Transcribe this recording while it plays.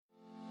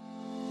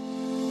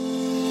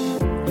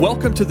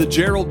Welcome to the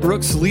Gerald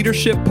Brooks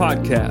Leadership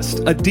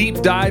Podcast, a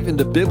deep dive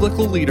into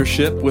biblical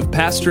leadership with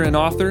pastor and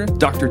author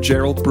Dr.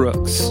 Gerald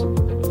Brooks.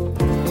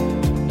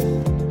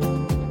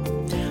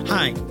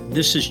 Hi,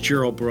 this is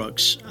Gerald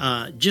Brooks.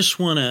 Just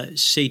want to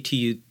say to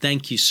you,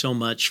 thank you so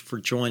much for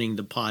joining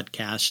the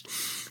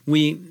podcast.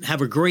 We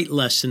have a great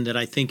lesson that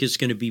I think is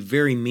going to be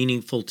very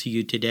meaningful to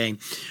you today.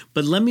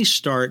 But let me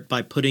start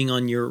by putting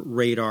on your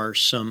radar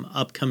some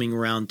upcoming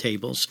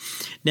roundtables.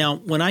 Now,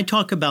 when I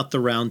talk about the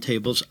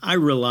roundtables, I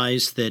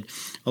realize that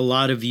a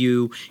lot of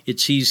you,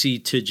 it's easy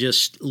to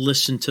just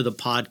listen to the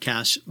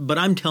podcast. But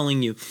I'm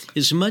telling you,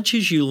 as much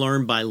as you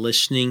learn by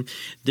listening,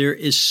 there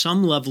is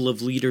some level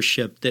of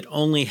leadership that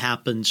only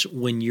happens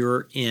when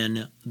you're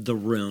in the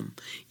room.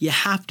 You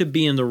have to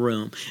be in the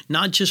room,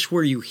 not just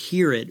where you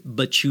hear it,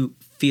 but you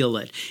feel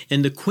it.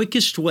 And the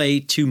quickest way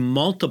to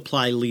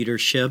multiply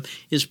leadership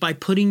is by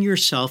putting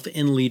yourself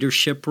in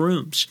leadership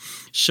rooms.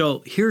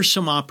 So here's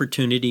some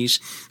opportunities.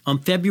 On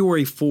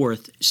February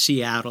 4th,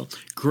 Seattle,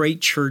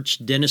 great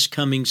church. Dennis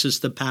Cummings is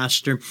the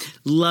pastor.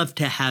 Love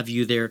to have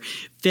you there.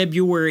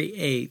 February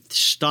 8th,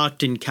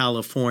 Stockton,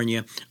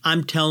 California.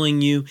 I'm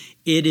telling you,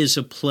 it is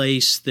a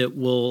place that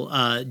will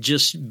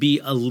just be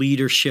a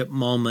leadership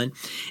moment.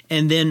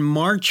 And then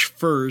March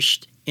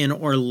 1st in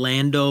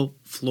Orlando,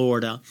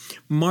 Florida.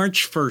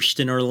 March 1st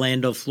in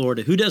Orlando,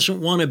 Florida. Who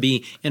doesn't want to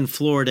be in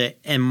Florida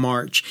in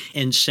March?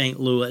 In St.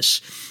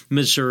 Louis,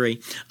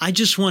 Missouri. I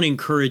just want to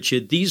encourage you.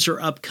 These are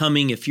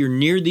upcoming. If you're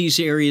near these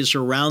areas,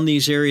 around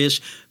these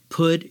areas,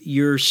 put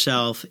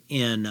yourself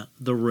in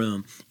the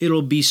room.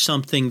 It'll be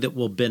something that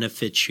will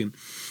benefit you.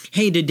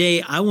 Hey,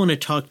 today I want to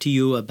talk to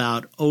you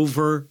about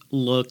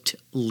overlooked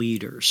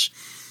leaders.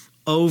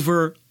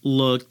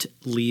 Overlooked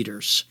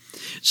leaders.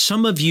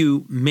 Some of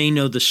you may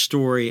know the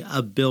story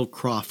of Bill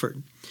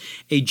Crawford,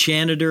 a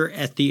janitor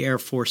at the Air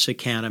Force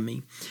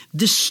Academy.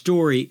 This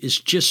story is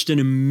just an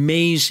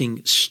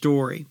amazing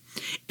story.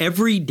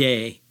 Every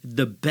day,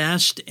 the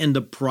best and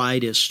the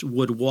brightest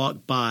would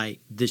walk by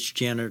this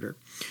janitor.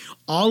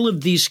 All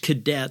of these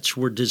cadets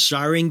were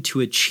desiring to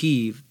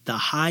achieve the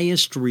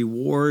highest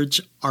rewards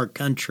our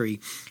country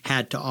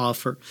had to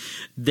offer.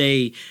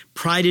 They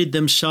prided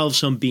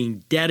themselves on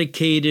being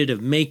dedicated,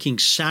 of making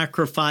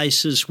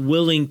sacrifices,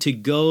 willing to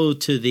go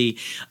to the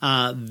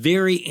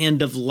very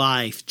end of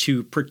life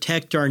to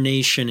protect our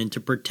nation and to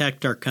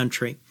protect our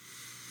country.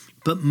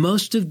 But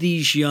most of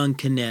these young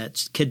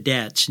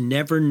cadets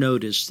never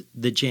noticed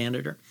the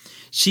janitor.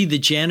 See, the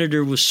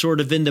janitor was sort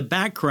of in the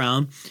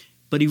background,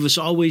 but he was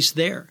always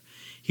there.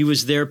 He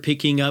was there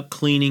picking up,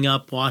 cleaning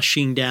up,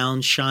 washing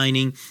down,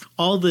 shining,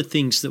 all the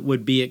things that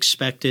would be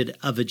expected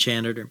of a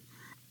janitor.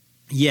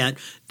 Yet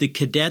the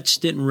cadets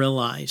didn't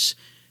realize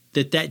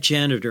that that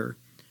janitor,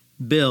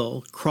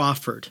 Bill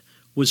Crawford,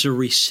 was a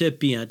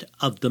recipient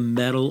of the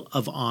Medal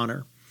of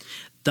Honor,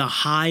 the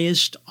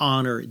highest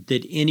honor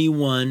that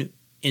anyone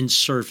in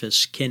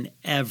service can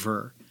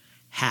ever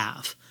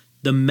have,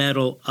 the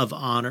Medal of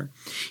Honor.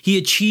 He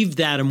achieved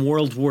that in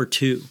World War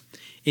II,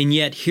 and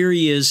yet here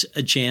he is,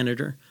 a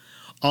janitor.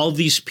 All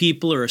these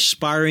people are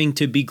aspiring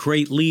to be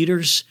great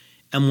leaders,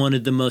 and one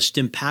of the most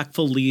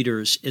impactful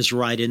leaders is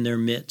right in their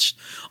midst.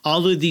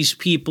 All of these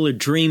people are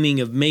dreaming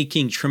of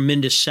making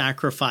tremendous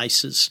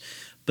sacrifices,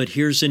 but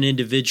here's an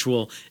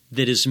individual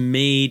that has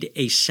made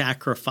a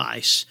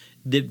sacrifice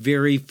that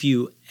very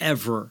few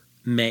ever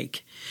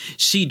make.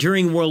 See,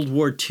 during World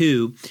War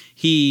II,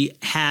 he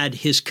had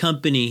his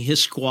company,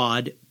 his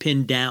squad,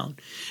 pinned down.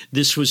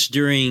 This was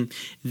during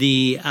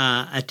the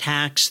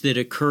attacks that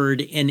occurred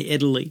in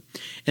Italy.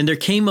 And there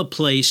came a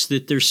place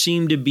that there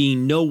seemed to be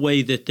no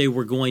way that they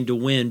were going to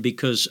win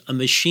because a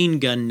machine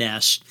gun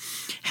nest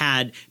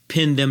had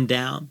pinned them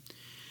down.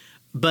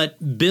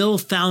 But Bill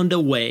found a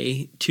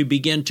way to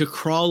begin to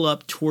crawl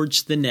up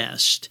towards the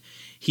nest.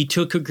 He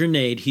took a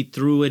grenade, he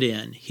threw it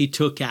in, he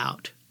took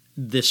out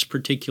this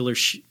particular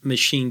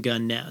machine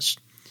gun nest.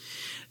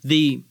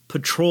 The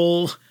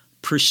patrol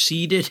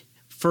proceeded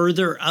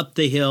further up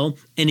the hill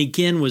and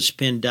again was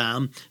pinned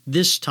down,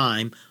 this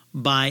time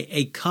by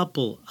a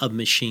couple of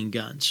machine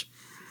guns.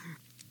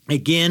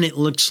 Again, it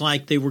looks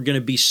like they were going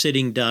to be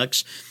sitting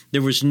ducks.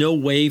 There was no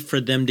way for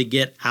them to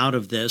get out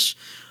of this,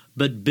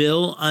 but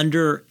Bill,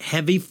 under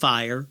heavy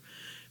fire,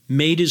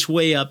 made his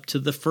way up to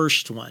the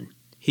first one.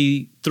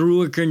 He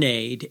threw a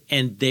grenade,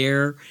 and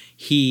there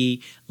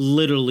he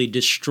literally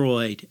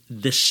destroyed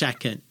the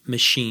second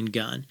machine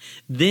gun.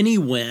 Then he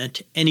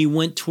went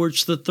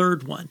towards the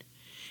third one.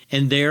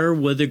 And there,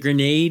 with a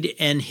grenade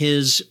and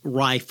his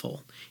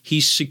rifle,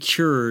 he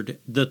secured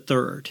the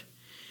third.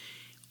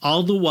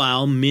 All the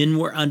while, men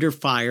were under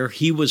fire.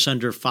 He was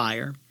under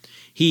fire.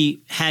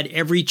 He had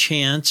every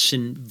chance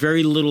and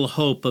very little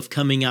hope of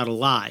coming out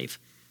alive,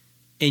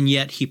 and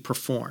yet he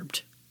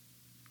performed.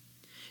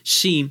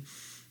 See,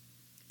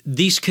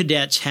 these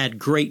cadets had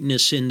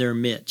greatness in their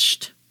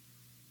midst,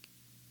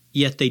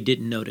 yet they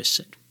didn't notice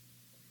it.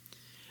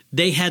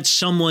 They had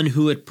someone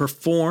who had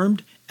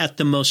performed at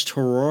the most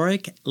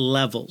heroic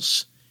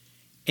levels,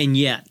 and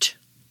yet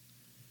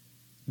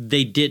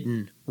they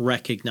didn't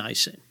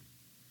recognize it.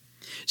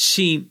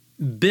 See,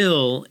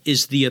 Bill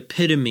is the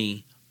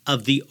epitome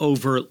of the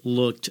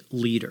overlooked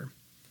leader.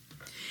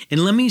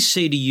 And let me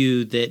say to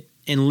you that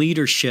in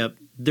leadership,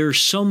 there are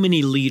so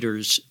many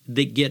leaders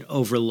that get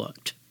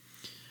overlooked.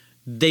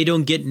 They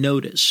don't get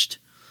noticed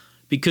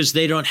because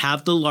they don't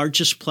have the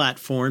largest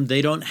platform.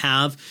 They don't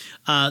have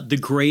the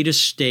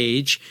greatest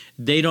stage.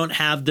 They don't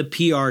have the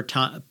PR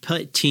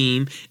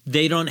team.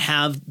 They don't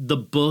have the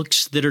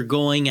books that are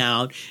going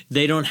out.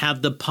 They don't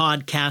have the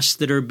podcasts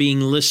that are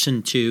being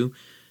listened to.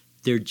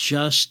 They're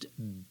just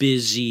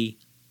busy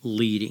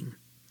leading.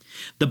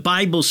 The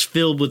Bible's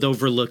filled with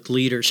overlooked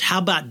leaders. How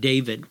about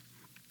David?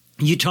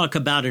 You talk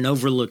about an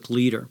overlooked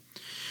leader.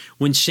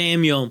 When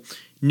Samuel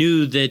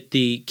knew that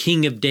the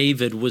king of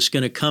David was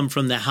going to come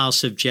from the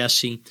house of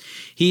Jesse,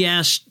 he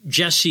asked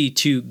Jesse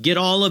to get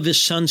all of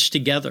his sons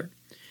together.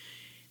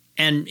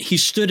 And he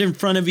stood in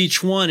front of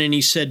each one and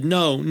he said,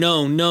 no,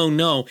 no, no,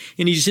 no.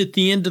 And he's at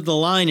the end of the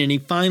line and he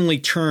finally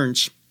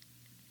turns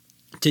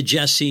to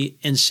Jesse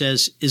and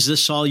says, is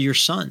this all your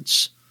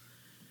sons?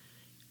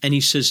 And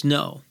he says,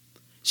 no.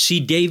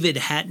 See, David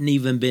hadn't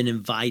even been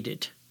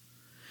invited.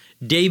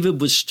 David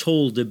was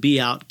told to be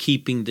out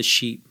keeping the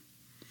sheep.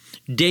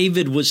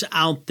 David was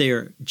out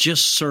there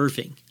just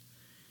serving.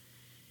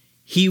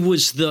 He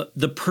was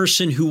the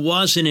person who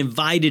wasn't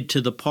invited to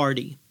the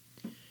party.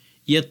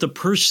 Yet the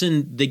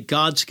person that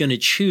God's going to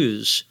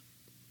choose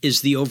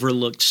is the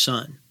overlooked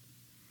son.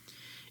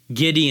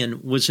 Gideon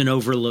was an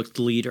overlooked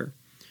leader.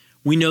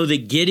 We know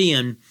that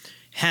Gideon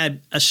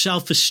had a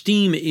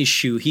self-esteem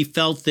issue. He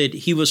felt that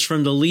he was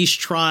from the least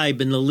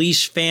tribe and the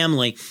least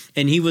family,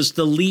 and he was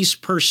the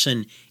least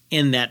person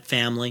in that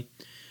family.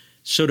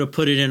 So to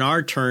put it in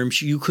our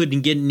terms, you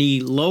couldn't get any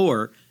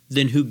lower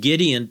than who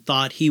Gideon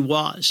thought he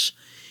was.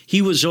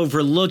 He was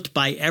overlooked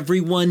by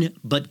everyone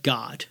but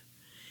God.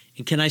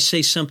 And can I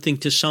say something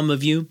to some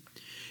of you?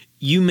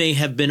 You may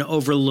have been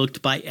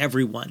overlooked by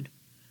everyone,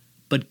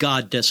 but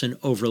God doesn't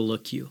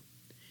overlook you.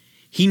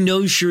 He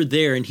knows you're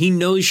there and he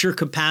knows your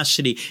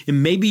capacity.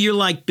 And maybe you're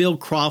like Bill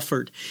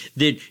Crawford,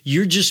 that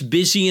you're just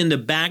busy in the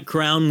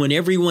background when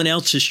everyone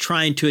else is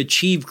trying to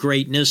achieve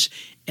greatness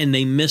and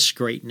they miss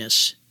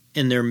greatness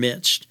in their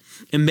midst.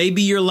 And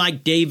maybe you're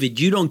like David.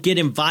 You don't get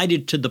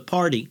invited to the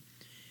party,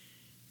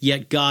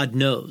 yet God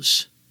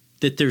knows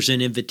that there's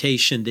an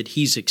invitation that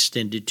he's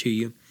extended to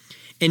you.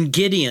 And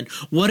Gideon,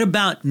 what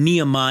about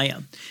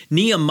Nehemiah?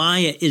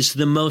 Nehemiah is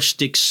the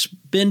most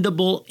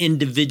expendable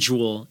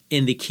individual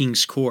in the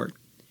king's court.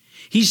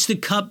 He's the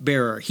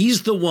cupbearer.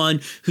 He's the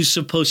one who's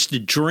supposed to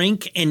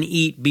drink and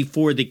eat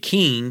before the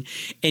king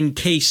in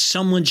case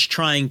someone's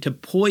trying to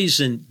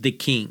poison the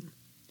king.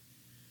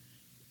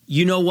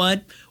 You know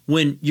what?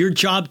 When your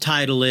job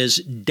title is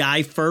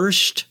die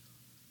first,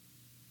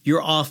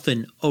 you're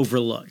often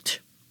overlooked.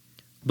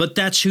 But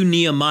that's who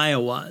Nehemiah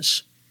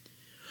was.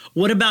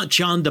 What about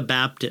John the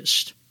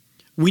Baptist?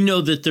 We know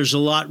that there's a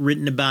lot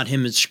written about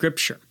him in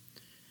Scripture,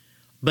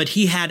 but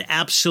he had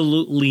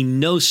absolutely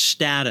no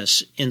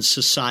status in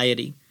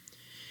society.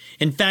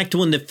 In fact,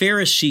 when the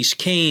Pharisees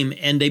came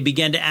and they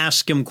began to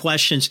ask him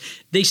questions,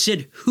 they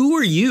said, "Who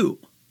are you?"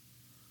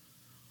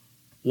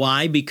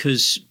 Why?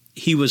 Because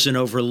he was an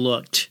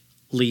overlooked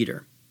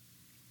leader.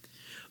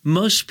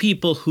 Most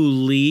people who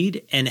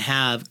lead and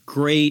have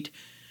great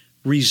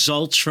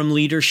results from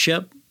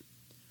leadership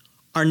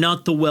are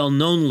not the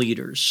well-known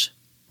leaders.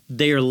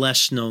 They are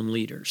less-known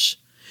leaders.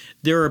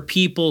 There are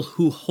people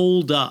who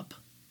hold up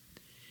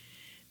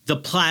the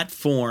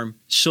platform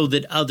so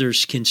that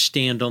others can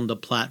stand on the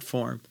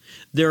platform.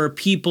 There are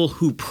people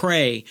who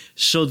pray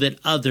so that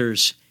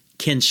others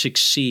can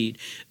succeed.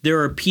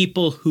 There are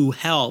people who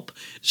help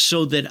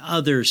so that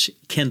others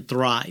can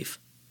thrive.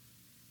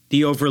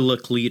 The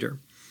overlooked leader.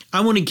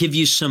 I want to give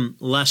you some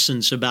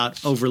lessons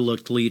about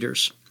overlooked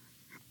leaders.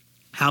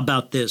 How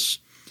about this?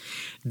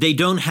 They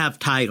don't have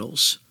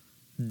titles.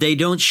 They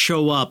don't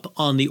show up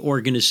on the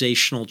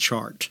organizational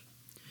chart.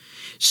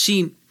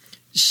 See,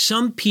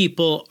 some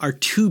people are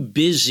too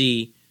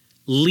busy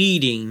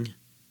leading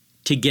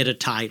to get a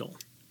title.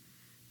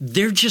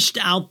 They're just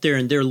out there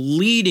and they're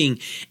leading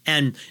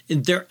and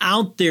they're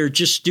out there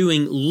just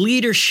doing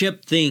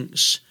leadership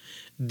things.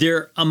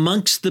 They're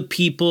amongst the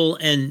people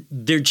and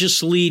they're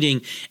just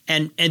leading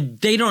and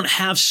they don't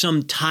have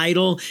some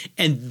title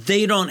and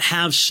they don't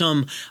have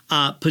some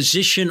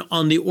position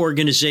on the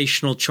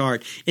organizational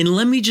chart. And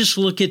let me just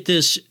look at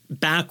this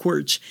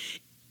backwards.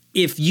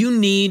 If you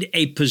need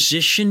a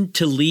position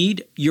to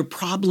lead, you're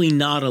probably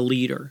not a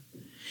leader.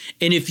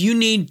 And if you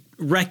need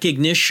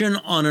recognition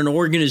on an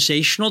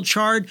organizational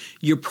chart,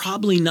 you're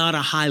probably not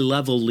a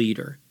high-level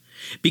leader.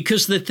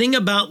 Because the thing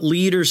about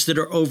leaders that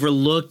are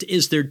overlooked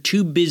is they're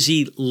too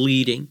busy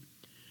leading.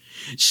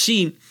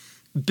 See,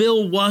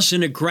 Bill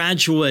wasn't a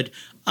graduate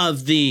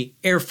of the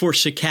Air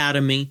Force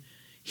Academy.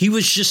 He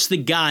was just the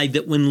guy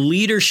that when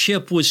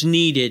leadership was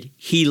needed,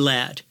 he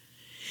led.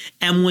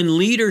 And when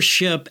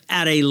leadership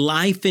at a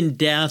life and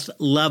death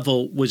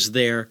level was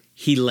there,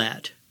 he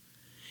led.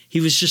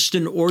 He was just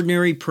an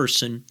ordinary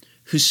person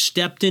who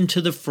stepped into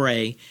the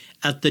fray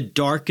at the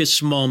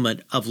darkest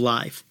moment of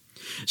life.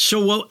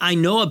 So what I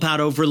know about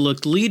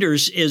overlooked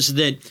leaders is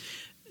that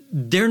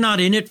they're not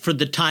in it for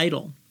the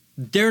title.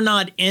 They're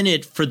not in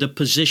it for the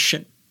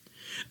position.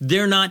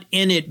 They're not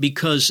in it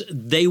because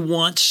they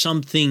want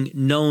something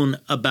known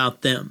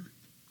about them.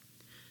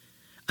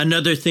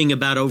 Another thing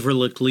about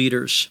overlooked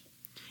leaders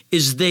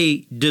is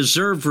they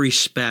deserve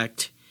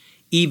respect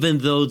even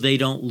though they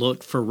don't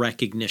look for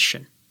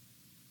recognition.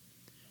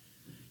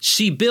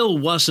 See, Bill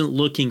wasn't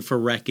looking for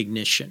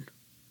recognition,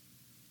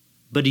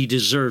 but he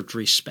deserved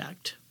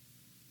respect.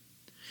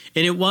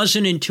 And it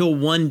wasn't until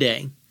one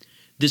day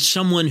that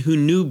someone who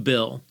knew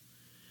Bill,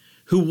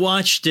 who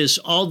watched as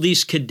all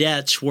these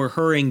cadets were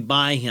hurrying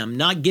by him,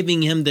 not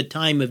giving him the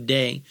time of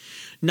day,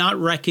 not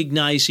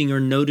recognizing or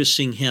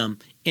noticing him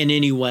in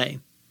any way,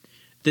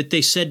 that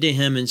they said to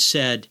him and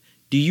said,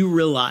 "Do you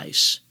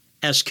realize,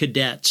 as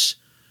cadets,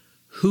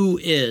 who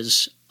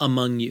is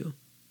among you?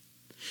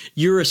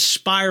 You're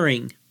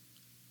aspiring,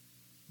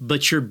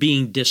 but you're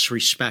being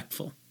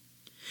disrespectful."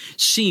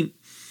 See,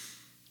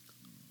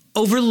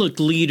 overlooked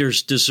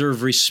leaders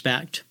deserve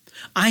respect.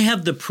 I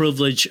have the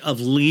privilege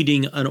of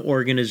leading an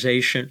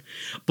organization,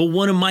 but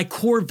one of my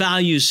core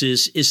values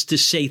is to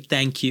say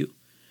thank you.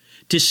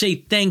 To say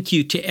thank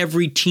you to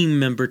every team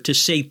member, to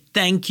say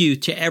thank you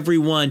to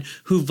everyone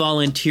who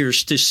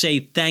volunteers, to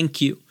say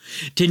thank you.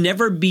 To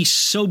never be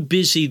so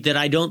busy that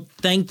I don't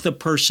thank the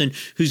person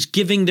who's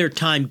giving their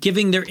time,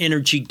 giving their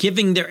energy,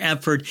 giving their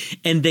effort,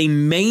 and they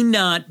may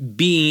not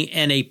be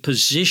in a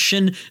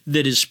position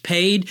that is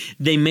paid.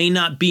 They may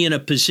not be in a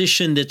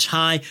position that's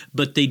high,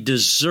 but they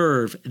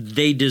deserve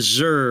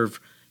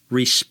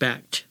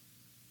respect.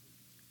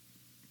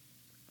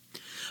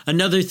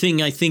 Another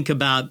thing I think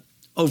about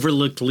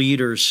overlooked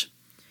leaders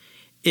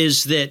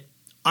is that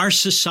our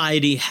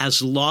society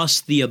has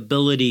lost the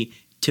ability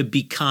to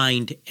be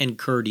kind and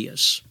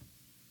courteous.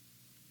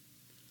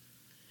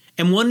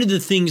 And one of the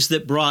things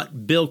that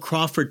brought Bill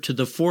Crawford to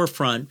the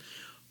forefront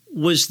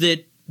was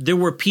that there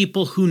were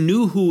people who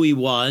knew who he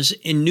was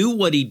and knew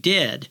what he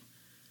did,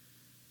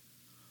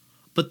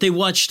 but they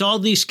watched all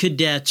these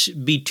cadets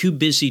be too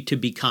busy to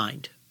be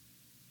kind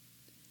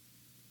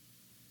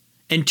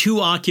and too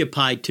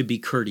occupied to be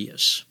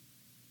courteous.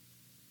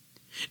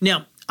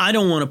 Now, I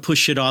don't want to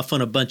push it off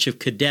on a bunch of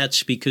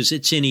cadets because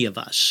it's any of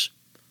us.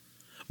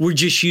 We're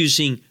just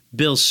using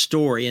Bill's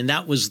story, and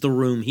that was the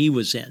room he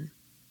was in.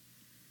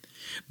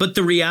 But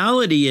the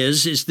reality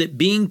is that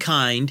being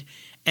kind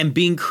and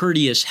being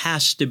courteous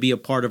has to be a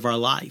part of our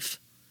life.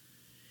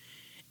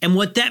 And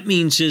what that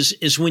means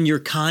is when you're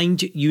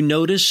kind, you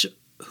notice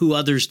who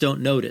others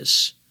don't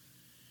notice,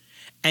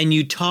 and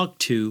you talk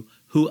to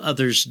who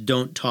others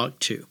don't talk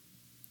to.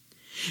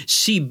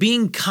 See,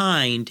 being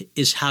kind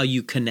is how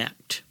you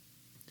connect.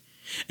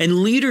 And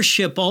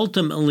leadership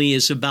ultimately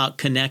is about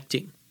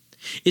connecting.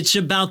 It's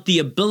about the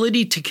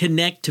ability to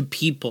connect to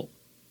people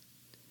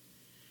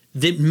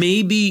that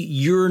maybe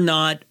you're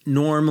not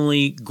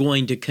normally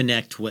going to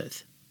connect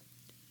with.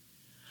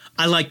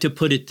 I like to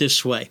put it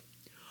this way.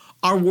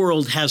 Our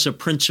world has a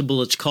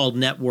principle, it's called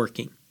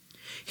networking.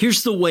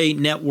 Here's the way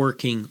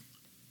networking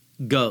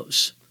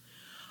goes.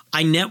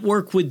 I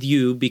network with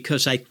you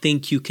because I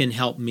think you can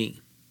help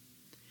me.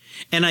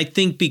 And I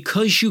think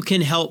because you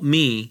can help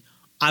me,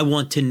 I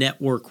want to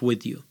network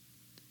with you.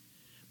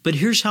 But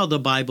here's how the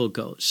Bible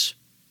goes.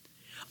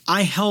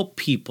 I help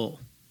people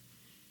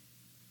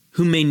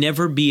who may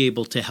never be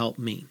able to help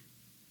me.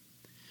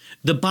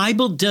 The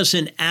Bible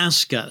doesn't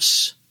ask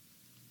us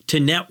to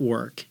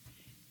network.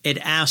 It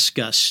asks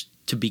us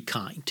to be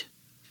kind.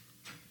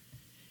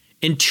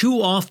 And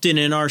too often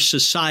in our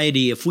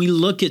society, if we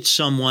look at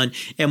someone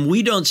and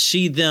we don't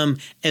see them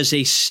as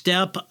a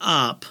step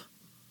up,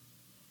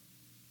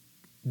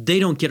 they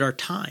don't get our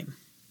time.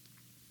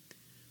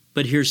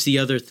 But here's the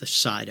other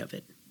side of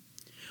it.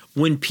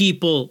 When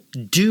people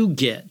do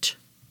get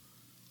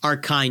our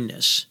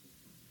kindness,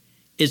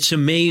 it's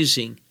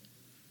amazing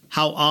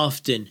how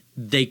often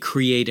they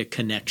create a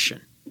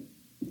connection.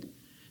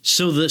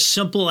 So the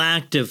simple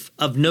act of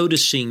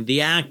noticing,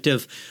 the act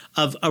of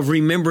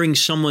remembering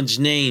someone's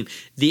name,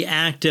 the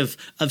act of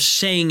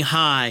saying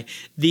hi,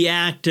 the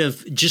act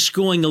of just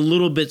going a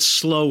little bit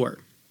slower.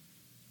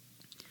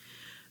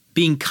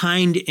 Being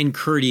kind and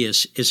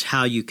courteous is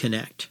how you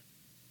connect.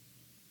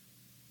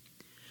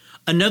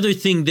 Another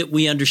thing that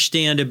we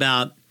understand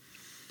about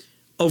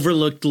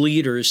overlooked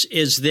leaders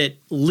is that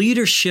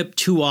leadership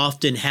too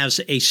often has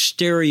a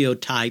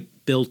stereotype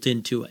built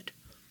into it.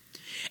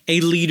 A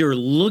leader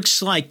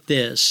looks like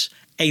this,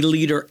 a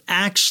leader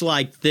acts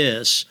like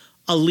this,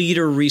 a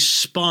leader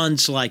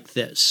responds like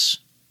this.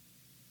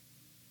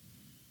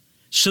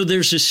 So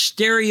there's a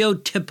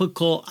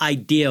stereotypical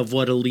idea of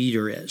what a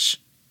leader is.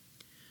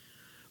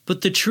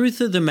 But the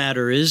truth of the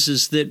matter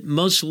is that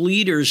most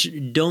leaders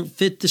don't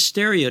fit the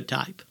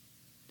stereotype.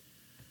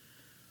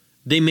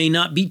 They may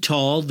not be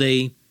tall,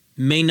 they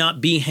may not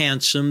be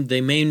handsome,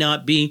 they may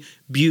not be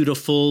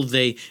beautiful,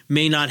 they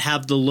may not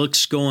have the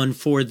looks going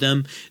for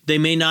them, they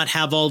may not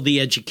have all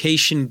the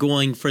education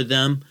going for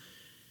them.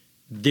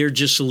 They're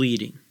just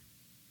leading.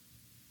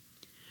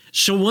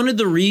 So one of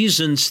the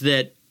reasons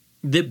that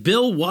that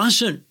Bill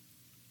wasn't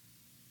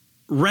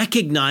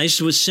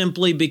recognized was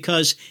simply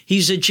because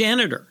he's a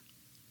janitor.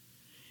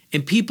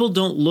 And people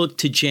don't look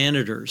to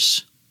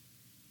janitors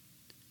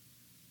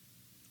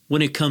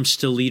when it comes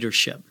to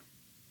leadership.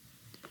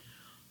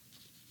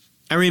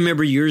 I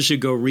remember years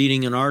ago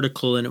reading an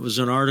article, and it was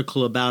an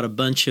article about a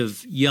bunch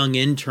of young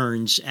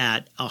interns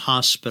at a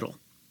hospital.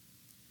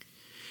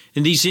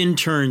 And these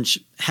interns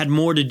had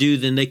more to do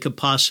than they could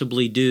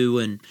possibly do,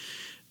 and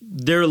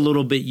they're a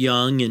little bit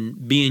young,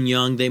 and being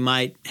young, they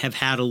might have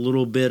had a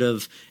little bit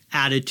of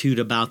attitude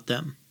about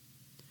them.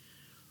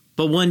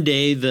 But one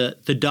day, the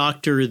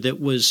doctor that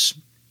was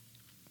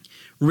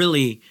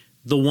really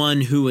the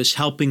one who was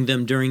helping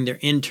them during their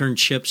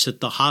internships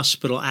at the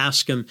hospital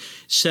asked him,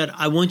 said,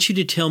 "I want you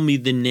to tell me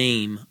the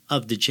name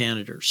of the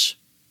janitors."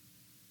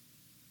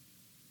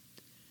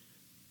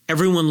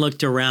 Everyone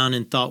looked around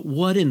and thought,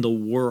 what in the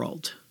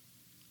world?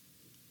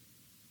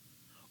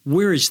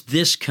 Where is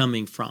this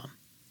coming from?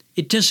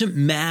 It doesn't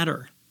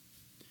matter.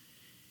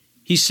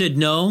 He said,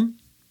 "No,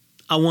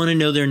 I want to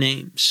know their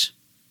names.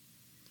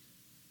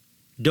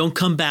 Don't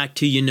come back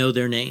till you know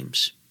their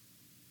names."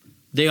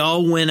 They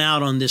all went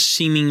out on this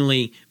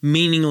seemingly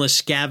meaningless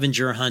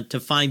scavenger hunt to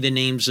find the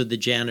names of the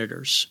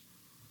janitors.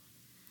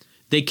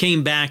 They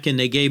came back and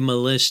they gave him a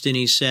list, and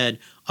he said,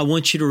 "I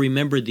want you to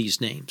remember these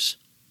names."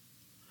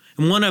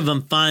 And one of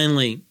them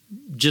finally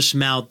just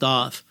mouthed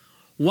off,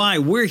 "Why?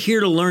 We're here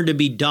to learn to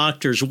be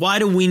doctors. Why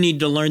do we need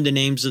to learn the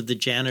names of the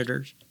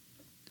janitors?"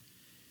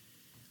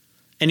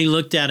 And he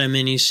looked at him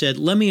and he said,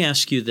 "Let me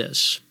ask you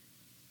this.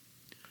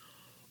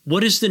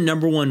 What is the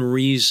number one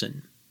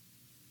reason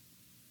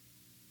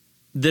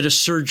that a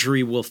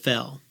surgery will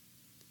fail,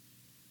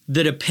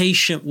 that a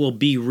patient will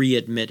be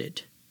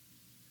readmitted?"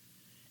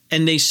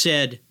 And they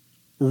said,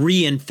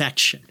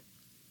 "Reinfection."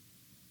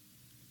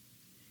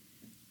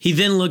 He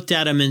then looked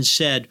at him and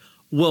said,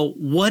 "Well,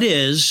 what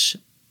is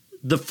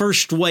the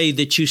first way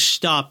that you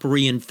stop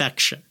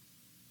reinfection?"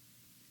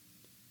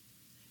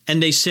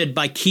 And they said,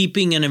 "By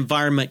keeping an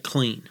environment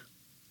clean."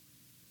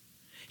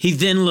 He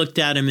then looked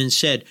at him and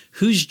said,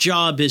 "Whose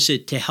job is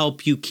it to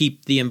help you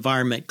keep the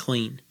environment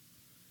clean?"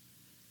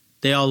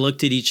 They all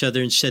looked at each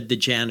other and said, "The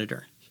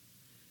janitor."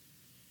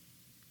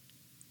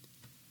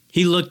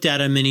 He looked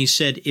at him and he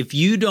said, "If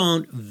you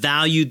don't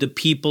value the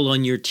people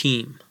on your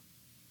team,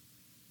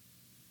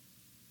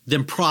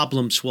 then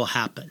problems will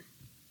happen."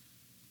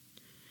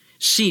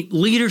 See,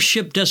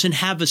 leadership doesn't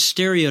have a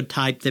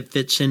stereotype that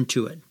fits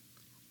into it.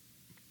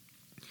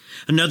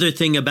 Another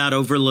thing about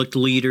overlooked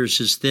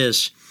leaders is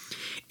this,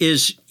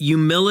 is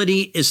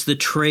humility is the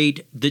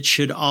trait that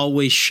should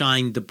always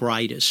shine the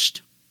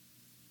brightest.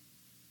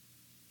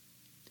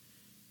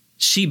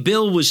 See,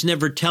 Bill was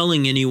never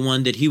telling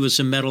anyone that he was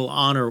a Medal of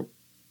Honor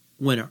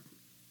winner.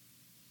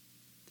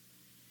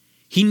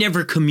 He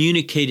never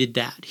communicated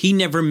that. He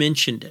never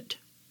mentioned it.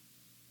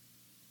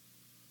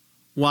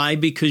 Why?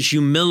 Because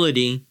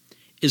humility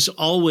is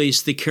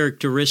always the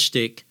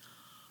characteristic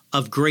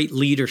of great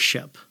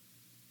leadership.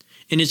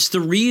 And it's the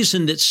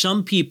reason that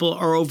some people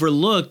are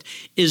overlooked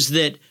is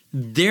that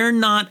they're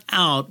not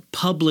out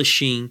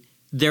publishing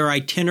their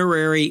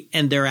itinerary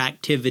and their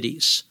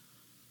activities.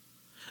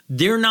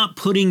 They're not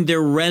putting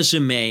their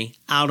resume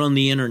out on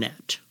the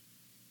internet.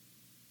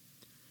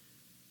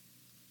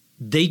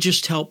 They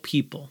just help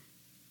people.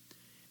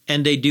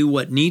 And they do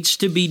what needs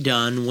to be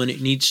done when it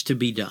needs to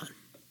be done.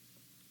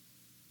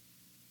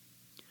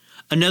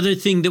 Another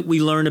thing that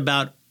we learn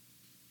about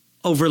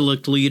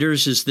overlooked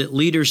leaders is that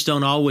leaders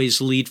don't always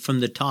lead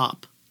from the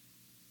top.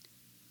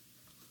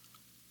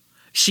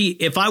 See,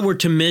 if I were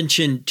to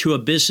mention to a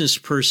business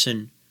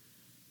person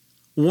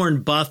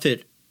Warren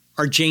Buffett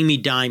or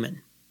Jamie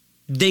Dimon,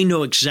 they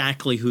know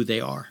exactly who they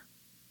are.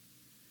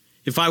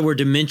 If I were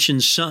to mention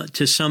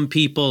to some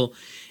people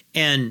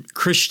in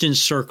Christian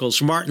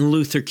circles, Martin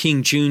Luther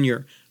King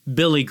Jr.,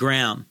 Billy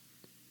Graham,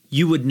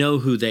 you would know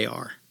who they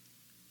are.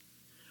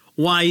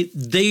 Why?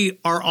 They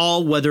are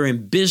all, whether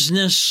in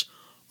business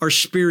or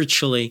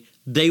spiritually,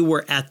 they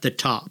were at the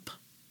top.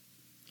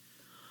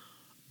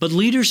 But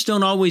leaders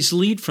don't always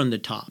lead from the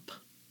top.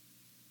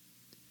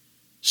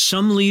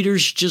 Some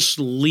leaders just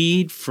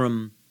lead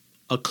from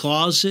a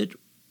closet,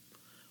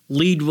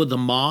 lead with a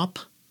mop.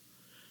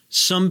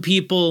 Some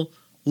people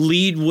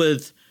lead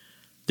with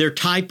their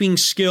typing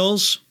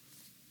skills.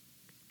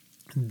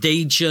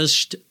 They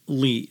just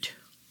lead.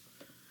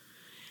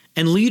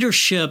 And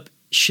leadership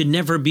should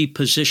never be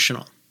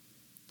positional.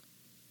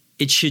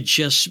 It should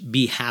just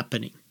be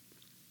happening.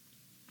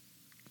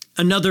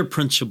 Another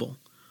principle,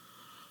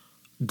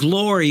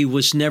 glory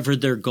was never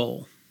their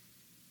goal.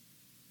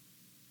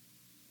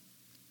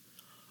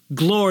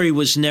 Glory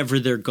was never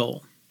their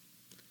goal.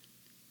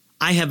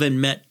 I haven't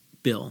met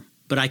Bill,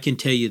 but I can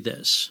tell you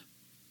this.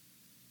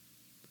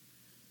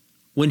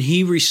 When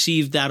he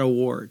received that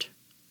award,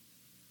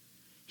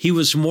 he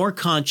was more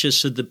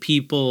conscious of the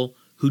people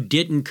who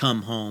didn't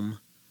come home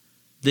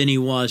than he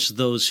was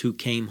those who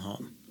came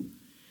home.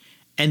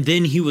 And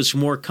then he was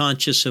more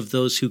conscious of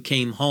those who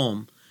came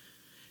home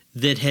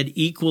that had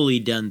equally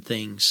done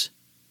things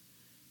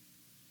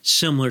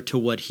similar to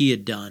what he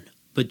had done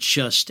but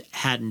just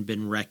hadn't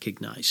been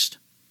recognized.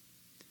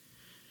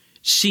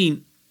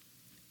 See,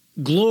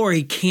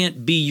 glory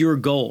can't be your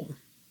goal.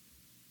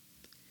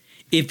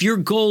 If your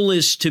goal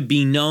is to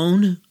be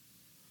known,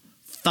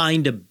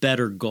 find a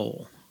better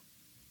goal.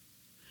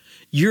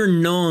 Your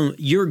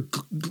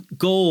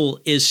goal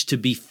is to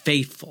be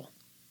faithful.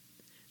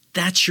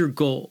 That's your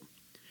goal.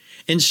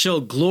 And so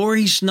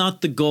glory's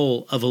not the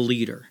goal of a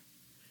leader.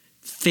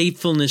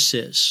 Faithfulness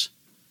is.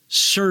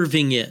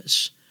 Serving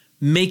is.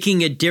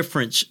 Making a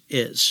difference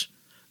is.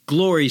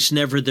 Glory's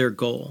never their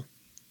goal.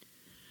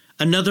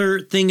 Another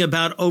thing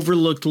about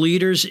overlooked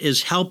leaders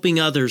is helping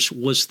others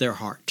was their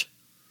heart.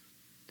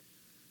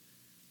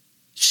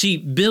 See,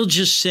 Bill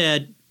just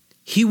said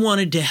he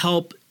wanted to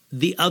help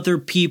the other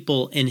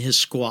people in his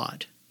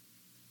squad.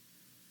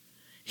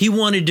 He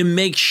wanted to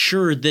make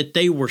sure that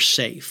they were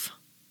safe.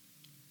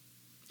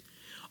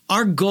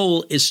 Our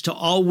goal is to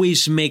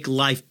always make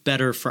life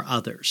better for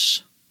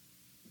others.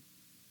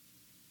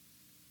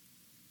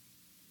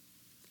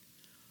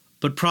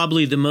 But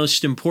probably the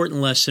most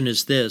important lesson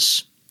is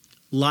this: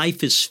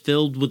 life is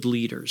filled with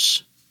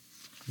leaders.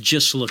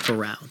 Just look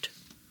around.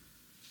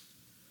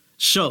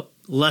 So,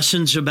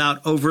 lessons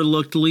about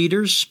overlooked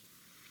leaders: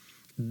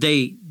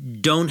 they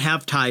don't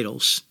have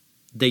titles,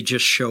 they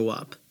just show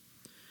up.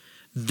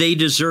 They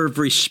deserve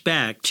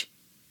respect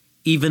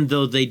even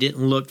though they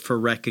didn't look for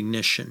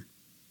recognition.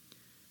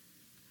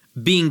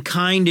 Being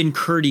kind and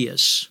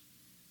courteous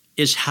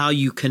is how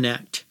you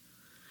connect.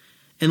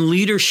 And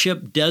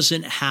leadership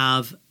doesn't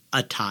have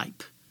a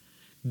type.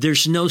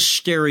 There's no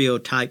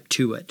stereotype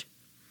to it.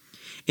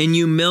 And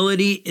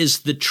humility is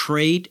the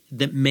trait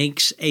that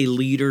makes a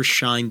leader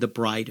shine the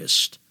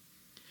brightest.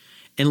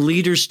 And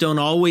leaders don't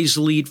always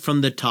lead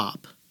from the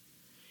top.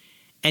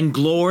 And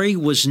glory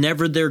was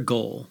never their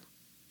goal.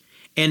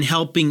 And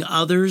helping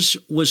others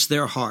was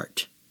their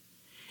heart.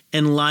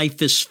 And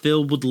life is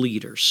filled with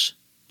leaders.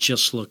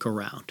 Just look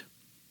around.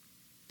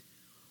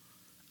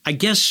 I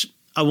guess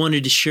I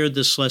wanted to share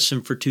this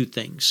lesson for two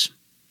things.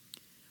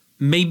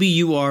 Maybe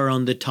you are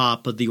on the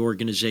top of the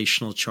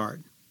organizational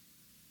chart.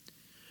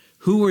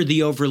 Who are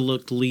the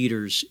overlooked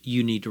leaders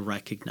you need to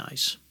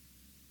recognize?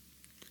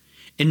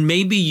 And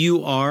maybe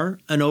you are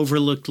an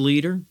overlooked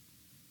leader.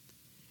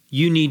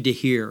 You need to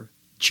hear,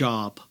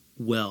 job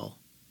well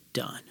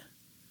done.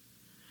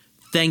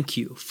 Thank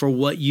you for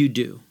what you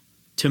do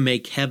to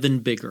make heaven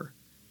bigger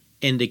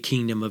and the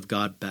kingdom of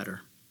God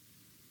better.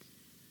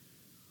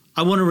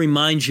 I want to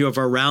remind you of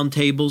our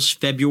roundtables,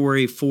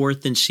 February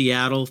 4th in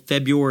Seattle,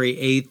 February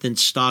 8th in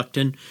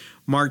Stockton,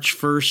 March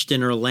 1st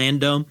in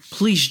Orlando.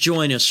 Please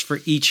join us for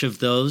each of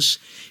those.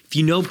 If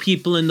you know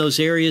people in those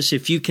areas,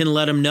 if you can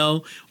let them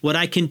know, what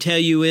I can tell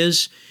you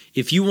is,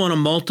 if you want to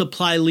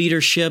multiply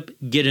leadership,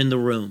 get in the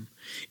room.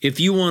 If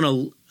you want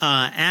to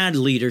add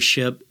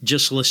leadership,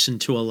 just listen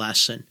to a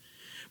lesson.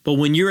 But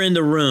when you're in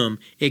the room,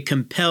 it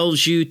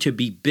compels you to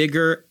be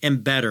bigger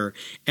and better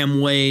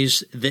in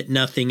ways that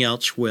nothing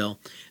else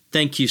will.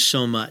 Thank you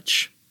so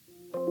much.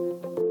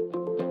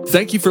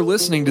 Thank you for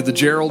listening to the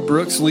Gerald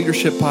Brooks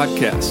Leadership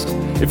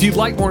Podcast. If you'd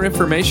like more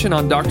information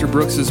on Dr.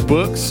 Brooks's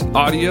books,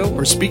 audio,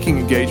 or speaking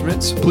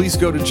engagements, please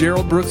go to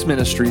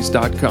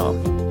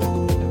geraldbrooksministries.com.